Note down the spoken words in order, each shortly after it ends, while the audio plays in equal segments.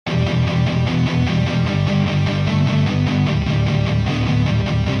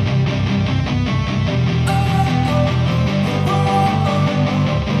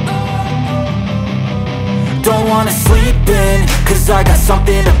wanna sleep in, cause I got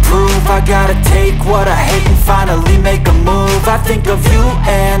something to prove. I gotta take what I hate and finally make a move. I think of you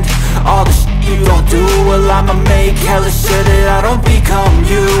and all the shit you don't do. Well, I'ma make hella sure that I don't become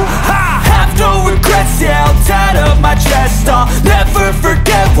you. I have no regrets, yeah, I'll tie up my chest. I'll never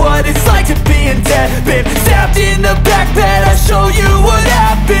forget what it's like to be in debt. Been stabbed in the back bed, I'll show you what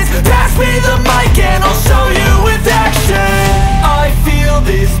happens. Pass me the mic and I'll show you with action. I feel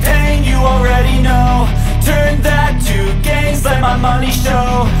this pain, you already know. Turn that to gains, let my money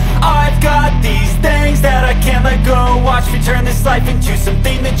show. I've got these things that I can't let go. Watch me turn this life into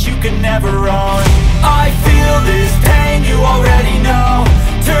something that you can never own. I feel this pain, you already know.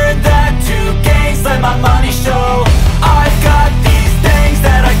 Turn that to gains, let my money show. I've got these things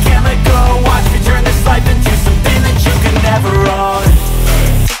that I can't let go. Watch me turn this life into something that you can never own.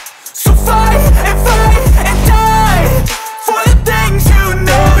 So fight and die for the things you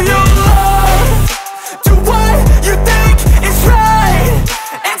know you love. Do what you think is right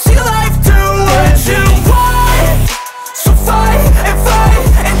and see life do what you want. So fight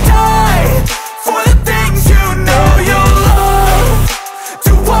and die for the things you know you love.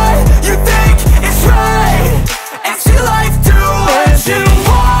 Do what you think is right and see life do what you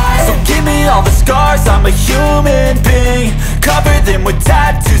want. So give me all the scars, I'm a human being. Cover them with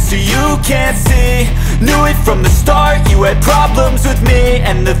tattoos so you can't see. Knew it from the start, you had problems with me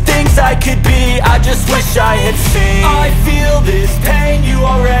and the things I could be, I just wish I had seen. I feel this pain, you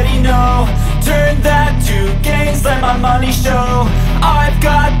already know. Turn that to gains, let my money show. I've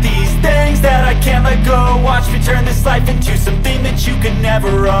got these things that I can't let go. Watch me turn this life into something that you can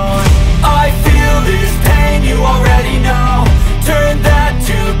never own. I feel this pain, you already know. Turn that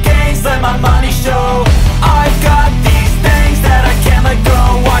to